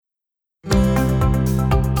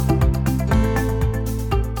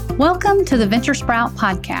Welcome to the Venture Sprout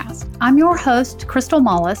podcast. I'm your host, Crystal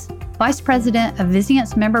Mullis, Vice President of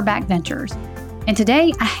Vizient's Member-Backed Ventures. And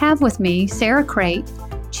today I have with me Sarah Crate,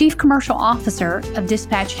 Chief Commercial Officer of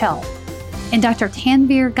Dispatch Health, and Dr.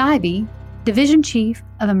 Tanveer Gaibi, Division Chief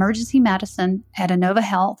of Emergency Medicine at Inova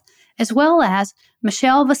Health, as well as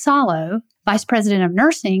Michelle Vassallo, Vice President of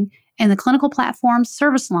Nursing and the Clinical Platforms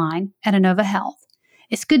Service Line at Inova Health.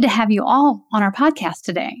 It's good to have you all on our podcast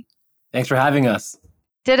today. Thanks for having us.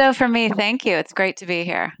 Ditto for me. Thank you. It's great to be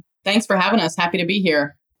here. Thanks for having us. Happy to be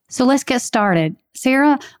here. So let's get started.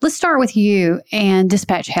 Sarah, let's start with you and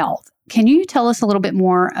Dispatch Health. Can you tell us a little bit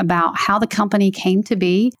more about how the company came to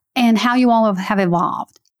be and how you all have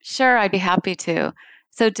evolved? Sure, I'd be happy to.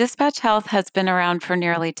 So Dispatch Health has been around for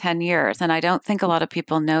nearly 10 years, and I don't think a lot of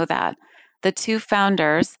people know that. The two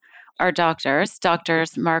founders are doctors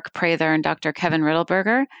Mark Prather and Dr. Kevin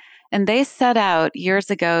Riddleberger, and they set out years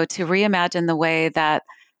ago to reimagine the way that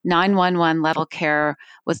 911 level care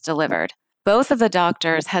was delivered. Both of the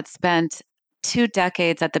doctors had spent 2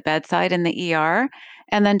 decades at the bedside in the ER,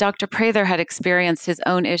 and then Dr. Prather had experienced his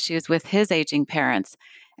own issues with his aging parents,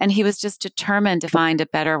 and he was just determined to find a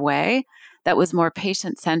better way that was more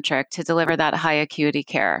patient-centric to deliver that high acuity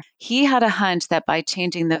care. He had a hunch that by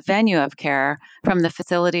changing the venue of care from the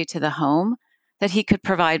facility to the home, that he could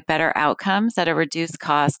provide better outcomes at a reduced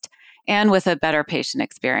cost and with a better patient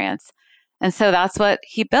experience. And so that's what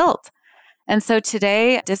he built. And so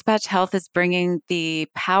today, Dispatch Health is bringing the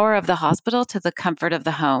power of the hospital to the comfort of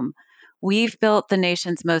the home. We've built the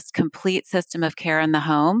nation's most complete system of care in the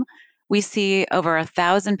home. We see over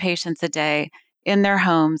 1,000 patients a day in their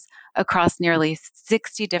homes across nearly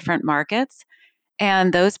 60 different markets.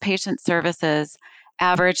 And those patient services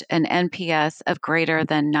average an NPS of greater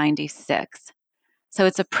than 96. So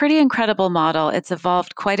it's a pretty incredible model. It's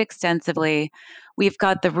evolved quite extensively. We've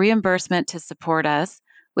got the reimbursement to support us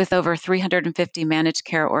with over 350 managed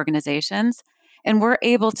care organizations. And we're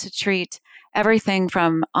able to treat everything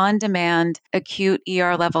from on-demand acute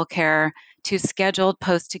ER level care to scheduled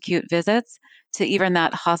post-acute visits to even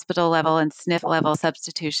that hospital level and SNF level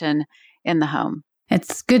substitution in the home.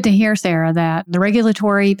 It's good to hear, Sarah, that the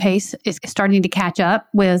regulatory pace is starting to catch up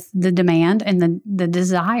with the demand and the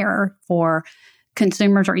desire for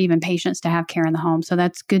consumers or even patients to have care in the home. So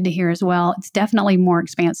that's good to hear as well. It's definitely more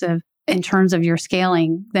expansive in terms of your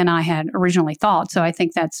scaling than I had originally thought. So I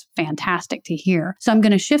think that's fantastic to hear. So I'm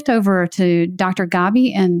going to shift over to Dr.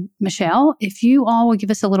 Gaibi and Michelle. If you all will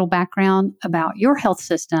give us a little background about your health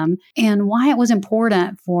system and why it was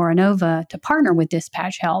important for Inova to partner with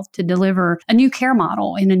Dispatch Health to deliver a new care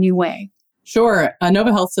model in a new way. Sure.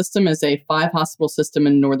 Inova Health System is a 5-hospital system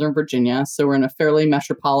in Northern Virginia. So we're in a fairly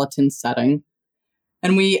metropolitan setting.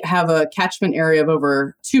 And we have a catchment area of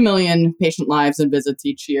over 2 million patient lives and visits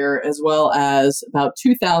each year, as well as about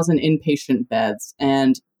 2,000 inpatient beds.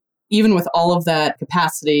 And even with all of that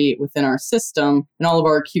capacity within our system and all of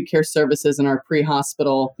our acute care services in our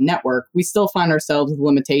pre-hospital network, we still find ourselves with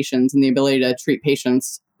limitations in the ability to treat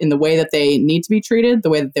patients in the way that they need to be treated, the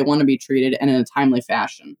way that they want to be treated, and in a timely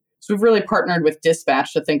fashion. So we've really partnered with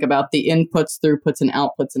Dispatch to think about the inputs, throughputs, and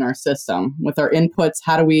outputs in our system. With our inputs,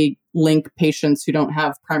 how do we link patients who don't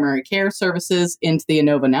have primary care services into the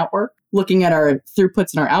Inova network? Looking at our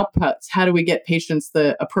throughputs and our outputs, how do we get patients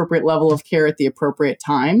the appropriate level of care at the appropriate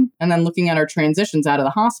time? And then looking at our transitions out of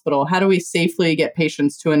the hospital, how do we safely get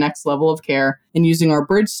patients to a next level of care? And using our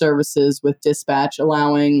bridge services with Dispatch,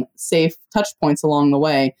 allowing safe touch points along the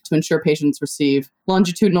way to ensure patients receive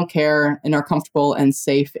longitudinal care and are comfortable and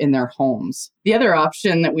safe in their homes. The other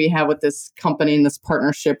option that we have with this company and this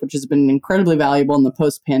partnership, which has been incredibly valuable in the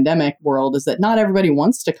post-pandemic world, is that not everybody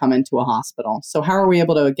wants to come into a hospital. So how are we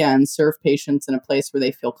able to, again, serve patients in a place where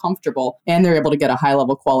they feel comfortable and they're able to get a high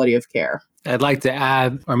level quality of care? I'd like to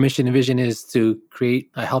add our mission and vision is to create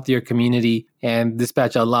a healthier community, and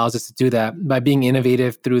Dispatch allows us to do that. By being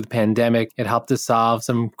innovative through the pandemic, it helped us solve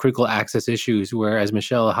some critical access issues where, as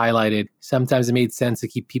Michelle highlighted, sometimes it made sense to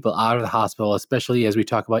keep people out of the hospital, especially as we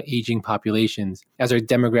talk about aging populations. As our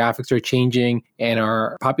demographics are changing and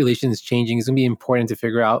our population is changing, it's going to be important to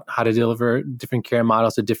figure out how to deliver different care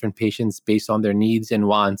models to different patients based on their needs and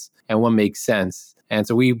wants and what makes sense. And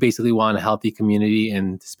so we basically want a healthy community,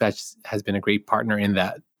 and Dispatch has been a great partner in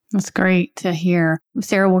that. That's great to hear.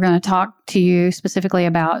 Sarah, we're going to talk to you specifically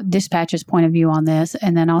about Dispatch's point of view on this,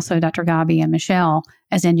 and then also Dr. Gaibi and Michelle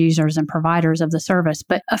as end users and providers of the service.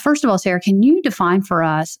 But first of all, Sarah, can you define for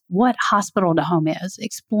us what hospital to home is?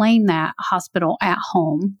 Explain that hospital at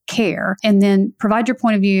home care, and then provide your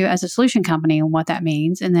point of view as a solution company and what that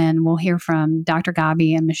means. And then we'll hear from Dr.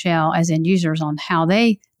 Gaibi and Michelle as end users on how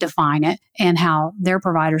they define it and how their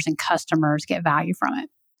providers and customers get value from it.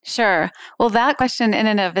 Sure. Well, that question in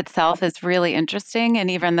and of itself is really interesting. And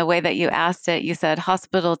even the way that you asked it, you said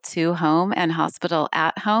hospital to home and hospital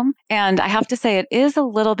at home. And I have to say, it is a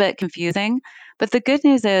little bit confusing. But the good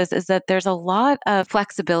news is that there's a lot of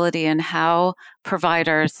flexibility in how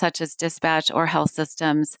providers such as dispatch or health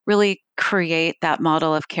systems really create that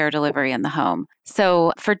model of care delivery in the home.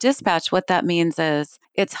 So for dispatch, what that means is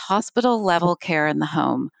it's hospital level care in the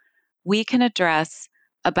home. We can address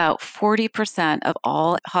about 40% of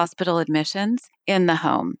all hospital admissions in the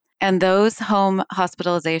home. And those home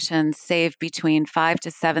hospitalizations save between $5,000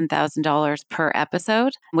 to $7,000 per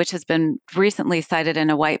episode, which has been recently cited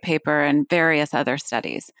in a white paper and various other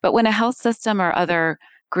studies. But when a health system or other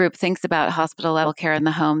group thinks about hospital level care in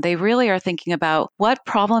the home, they really are thinking about what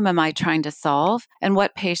problem am I trying to solve and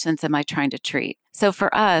what patients am I trying to treat. So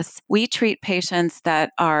for us, we treat patients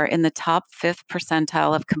that are in the top fifth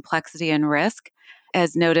percentile of complexity and risk,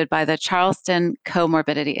 as noted by the Charleston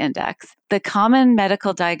Comorbidity Index. The common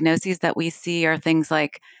medical diagnoses that we see are things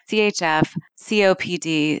like CHF,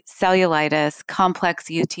 COPD, cellulitis, complex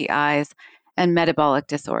UTIs, and metabolic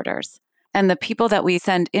disorders. And the people that we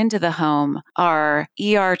send into the home are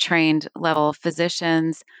ER-trained level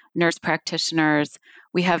physicians, nurse practitioners.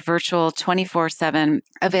 We have virtual 24/7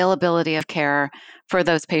 availability of care for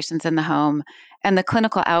those patients in the home. And the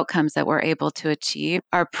clinical outcomes that we're able to achieve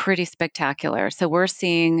are pretty spectacular. So we're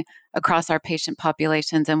seeing across our patient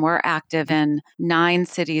populations, and we're active in 9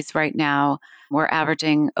 cities right now. We're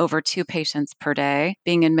averaging over 2 patients per day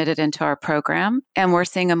being admitted into our program. And we're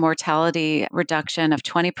seeing a mortality reduction of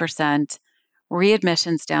 20%,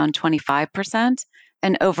 readmissions down 25%,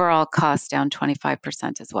 and overall costs down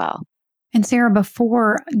 25% as well. And Sarah,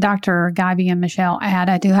 before Dr. Guybe and Michelle add,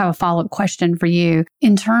 I do have a follow-up question for you.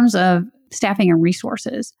 In terms of staffing and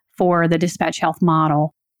resources for the Dispatch Health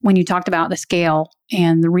model, when you talked about the scale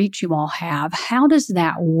and the reach you all have, how does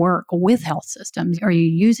that work with health systems? Are you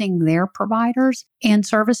using their providers and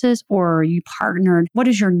services, or are you partnered? What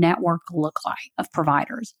does your network look like of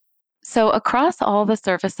providers? So across all the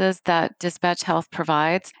services that Dispatch Health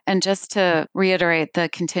provides, and just to reiterate the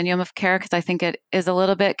continuum of care, because I think it is a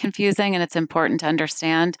little bit confusing and it's important to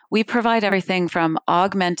understand, we provide everything from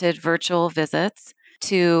augmented virtual visits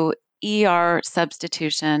to ER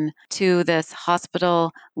substitution to this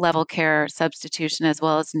hospital level care substitution, as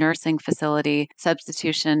well as nursing facility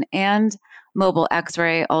substitution and mobile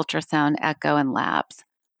X-ray, ultrasound, echo, and labs.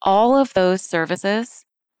 All of those services,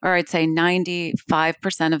 or I'd say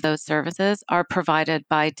 95% of those services, are provided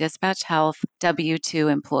by Dispatch Health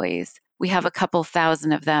W-2 employees. We have a couple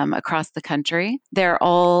thousand of them across the country. They're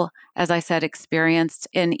all, as I said, experienced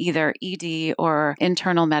in either ED or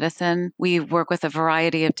internal medicine. We work with a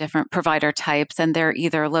variety of different provider types, and they're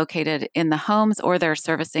either located in the homes or they're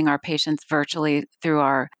servicing our patients virtually through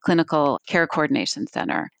our clinical care coordination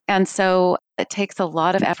center. And so it takes a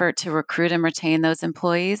lot of effort to recruit and retain those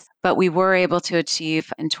employees, but we were able to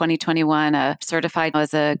achieve in 2021 a certified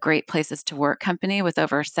as a Great Places to Work company with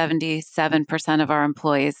over 77% of our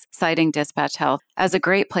employees citing Dispatch Health as a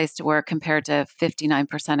great place to work compared to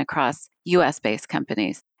 59% across US-based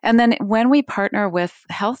companies. And then when we partner with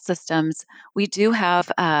health systems, we do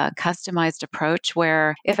have a customized approach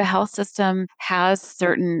where if a health system has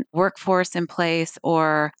certain workforce in place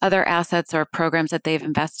or other assets or programs that they've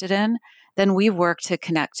invested in, then we work to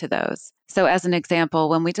connect to those. So as an example,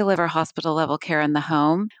 when we deliver hospital level care in the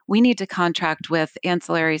home, we need to contract with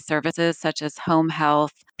ancillary services such as home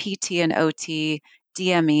health, PT and OT,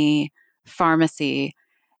 DME, pharmacy.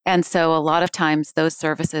 And so a lot of times those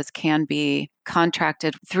services can be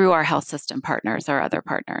contracted through our health system partners or other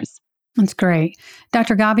partners. That's great.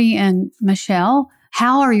 Dr. Guybe and Michelle,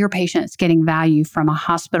 how are your patients getting value from a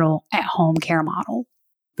hospital at home care model?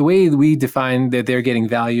 The way we define that they're getting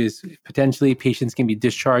value is potentially patients can be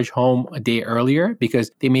discharged home a day earlier because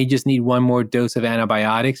they may just need one more dose of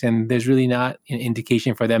antibiotics, and there's really not an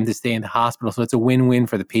indication for them to stay in the hospital. So it's a win-win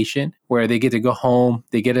for the patient where they get to go home,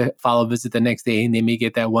 they get a follow-up visit the next day, and they may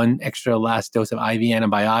get that one extra last dose of IV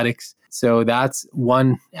antibiotics. So that's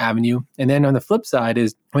one avenue. And then on the flip side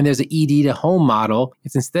is when there's an ED to home model,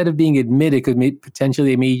 it's instead of being admitted, because potentially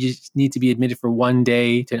they may just need to be admitted for one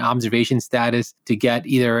day to an observation status to get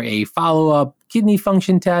either a follow-up kidney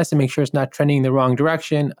function test and make sure it's not trending in the wrong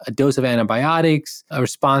direction, a dose of antibiotics, a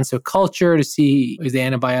response to culture to see is the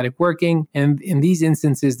antibiotic working. And in these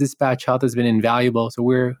instances, Dispatch Health has been invaluable. So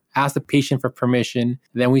we're ask the patient for permission,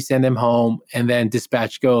 then we send them home, and then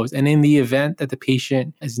dispatch goes. And in the event that the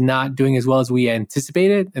patient is not doing as well as we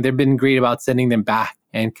anticipated, and they've been great about sending them back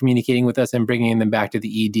and communicating with us and bringing them back to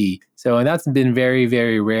the ED. So, and that's been very,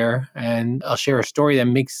 very rare. And I'll share a story that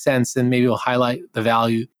makes sense and maybe will highlight the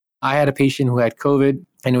value. I had a patient who had COVID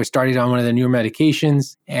and he was started on one of the newer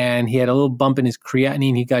medications, and he had a little bump in his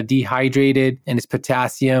creatinine. He got dehydrated, and his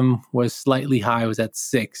potassium was slightly high. It was at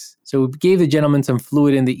 6. So we gave the gentleman some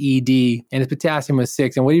fluid in the ED, and his potassium was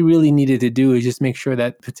 6. And what he really needed to do is just make sure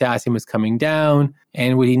that potassium was coming down.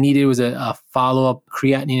 And what he needed was a follow-up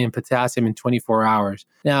creatinine and potassium in 24 hours.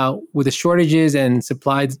 Now, with the shortages and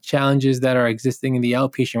supply challenges that are existing in the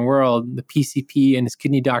outpatient world, the PCP and his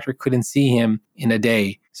kidney doctor couldn't see him in a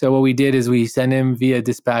day. So what we did is we sent him via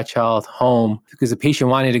Dispatch Health home because the patient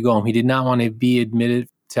wanted to go home. He did not want to be admitted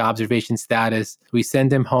to observation status. We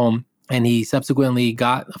sent him home. And he subsequently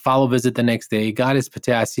got a follow visit the next day, got his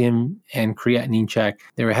potassium and creatinine check.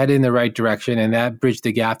 They were headed in the right direction, and that bridged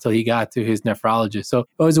the gap till he got to his nephrologist. So it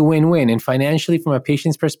was a win-win. And financially, from a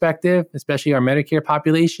patient's perspective, especially our Medicare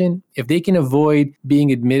population, if they can avoid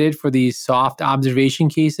being admitted for these soft observation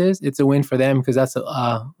cases, it's a win for them because that's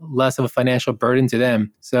less of a financial burden to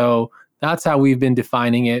them. So that's how we've been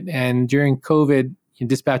defining it. And during COVID,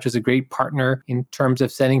 Dispatch was a great partner in terms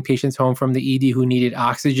of sending patients home from the ED who needed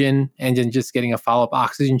oxygen and then just getting a follow-up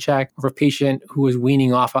oxygen check, or a patient who was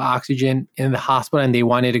weaning off of oxygen in the hospital and they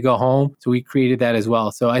wanted to go home. So we created that as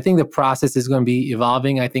well. So I think the process is going to be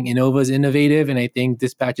evolving. I think Inova is innovative, and I think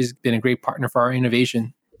Dispatch has been a great partner for our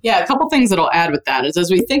innovation. Yeah, a couple things that I'll add with that is as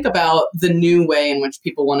we think about the new way in which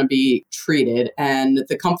people want to be treated and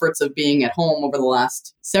the comforts of being at home over the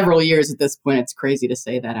last several years at this point, it's crazy to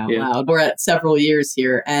say that out loud. We're at several years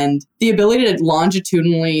here. And the ability to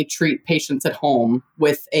longitudinally treat patients at home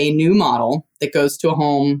with a new model that goes to a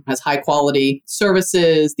home, has high quality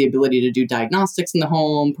services, the ability to do diagnostics in the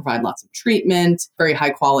home, provide lots of treatment, very high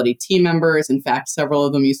quality team members. In fact, several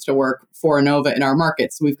of them used to work for Inova in our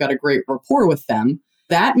market. So we've got a great rapport with them.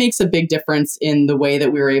 That makes a big difference in the way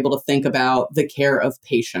that we were able to think about the care of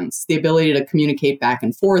patients, the ability to communicate back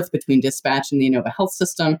and forth between Dispatch and the Inova Health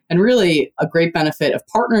System. And really a great benefit of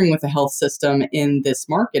partnering with the health system in this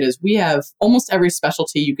market is we have almost every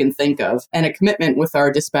specialty you can think of and a commitment with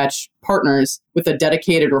our Dispatch partners with a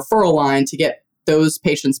dedicated referral line to get those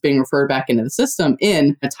patients being referred back into the system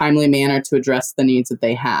in a timely manner to address the needs that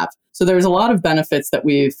they have. So there's a lot of benefits that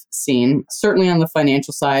we've seen, certainly on the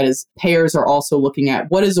financial side, as payers are also looking at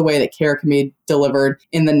what is a way that care can be delivered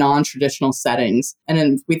in the non-traditional settings. And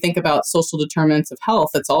then we think about social determinants of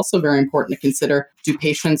health, it's also very important to consider, do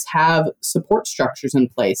patients have support structures in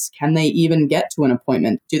place? Can they even get to an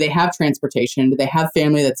appointment? Do they have transportation? Do they have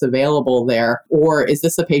family that's available there? Or is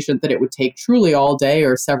this a patient that it would take truly all day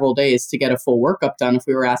or several days to get a full workup done if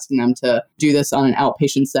we were asking them to do this on an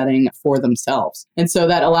outpatient setting for themselves? And so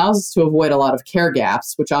that allows us to avoid a lot of care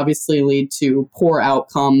gaps, which obviously lead to poor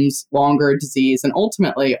outcomes, longer disease, and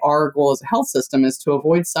ultimately our goal as a health system is to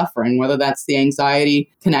avoid suffering, whether that's the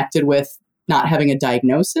anxiety connected with not having a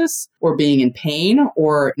diagnosis or being in pain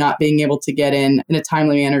or not being able to get in a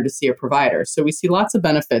timely manner to see a provider. So we see lots of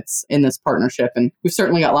benefits in this partnership. And we've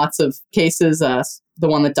certainly got lots of cases, the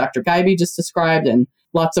one that Dr. Guyby just described, and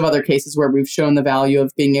lots of other cases where we've shown the value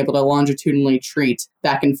of being able to longitudinally treat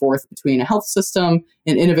back and forth between a health system,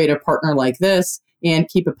 an innovative partner like this, and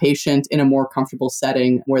keep a patient in a more comfortable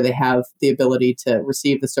setting where they have the ability to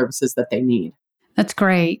receive the services that they need. That's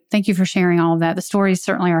great. Thank you for sharing all of that. The stories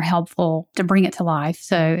certainly are helpful to bring it to life.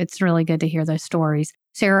 So it's really good to hear those stories.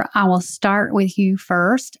 Sarah, I will start with you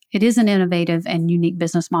first. It is an innovative and unique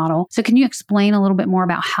business model. So can you explain a little bit more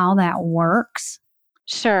about how that works?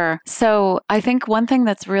 Sure. So I think one thing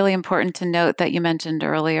that's really important to note that you mentioned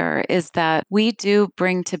earlier is that we do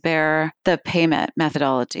bring to bear the payment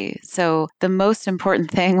methodology. So the most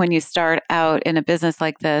important thing when you start out in a business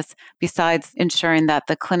like this, besides ensuring that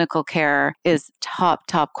the clinical care is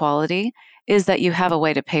top quality, is that you have a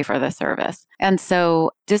way to pay for the service. And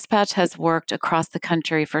so Dispatch has worked across the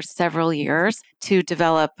country for several years to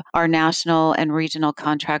develop our national and regional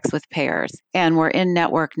contracts with payers. And we're in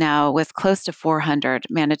network now with close to 400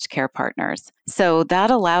 managed care partners. So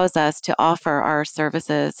that allows us to offer our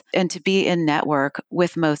services and to be in network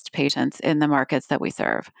with most patients in the markets that we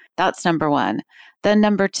serve. That's number one. Then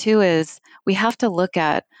number two is we have to look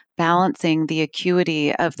at balancing the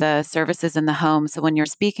acuity of the services in the home. So when you're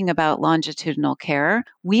speaking about longitudinal care,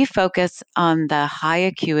 we focus on the high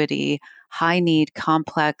acuity, high need,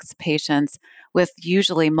 complex patients with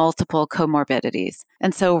usually multiple comorbidities.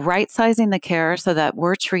 And so right-sizing the care so that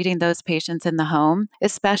we're treating those patients in the home,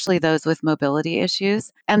 especially those with mobility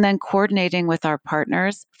issues, and then coordinating with our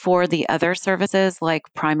partners for the other services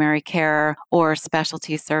like primary care or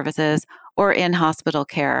specialty services or in-hospital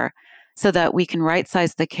care. so that we can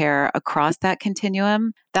right-size the care across that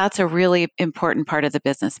continuum, that's a really important part of the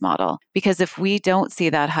business model. Because if we don't see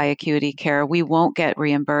that high acuity care, we won't get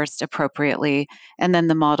reimbursed appropriately, and then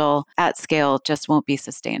the model at scale just won't be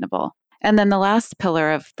sustainable. And then the last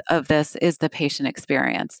pillar of this is the patient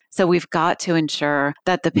experience. So we've got to ensure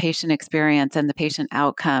that the patient experience and the patient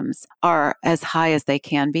outcomes are as high as they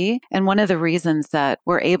can be. And one of the reasons that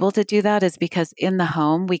we're able to do that is because in the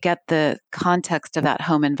home, we get the context of that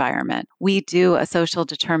home environment. We do a social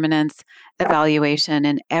determinants evaluation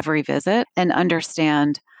in every visit and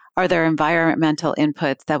understand, are there environmental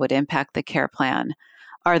inputs that would impact the care plan?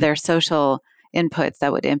 Are there social inputs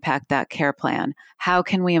that would impact that care plan? How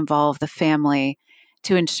can we involve the family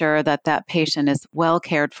to ensure that that patient is well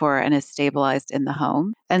cared for and is stabilized in the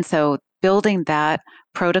home? And so building that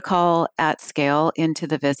protocol at scale into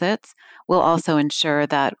the visits will also ensure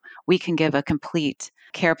that we can give a complete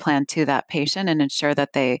care plan to that patient and ensure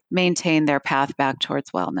that they maintain their path back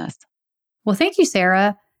towards wellness. Well, thank you,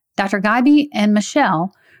 Sarah, Dr. Guybe, and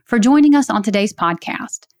Michelle for joining us on today's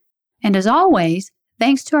podcast. And as always,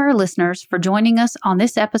 thanks to our listeners for joining us on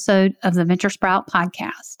this episode of the Venture Sprout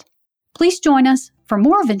Podcast. Please join us for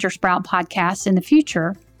more Venture Sprout podcasts in the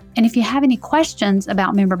future. And if you have any questions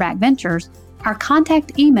about Memberback Ventures, our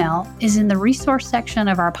contact email is in the resource section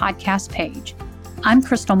of our podcast page. I'm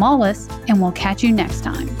Crystal Mullis, and we'll catch you next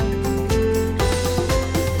time.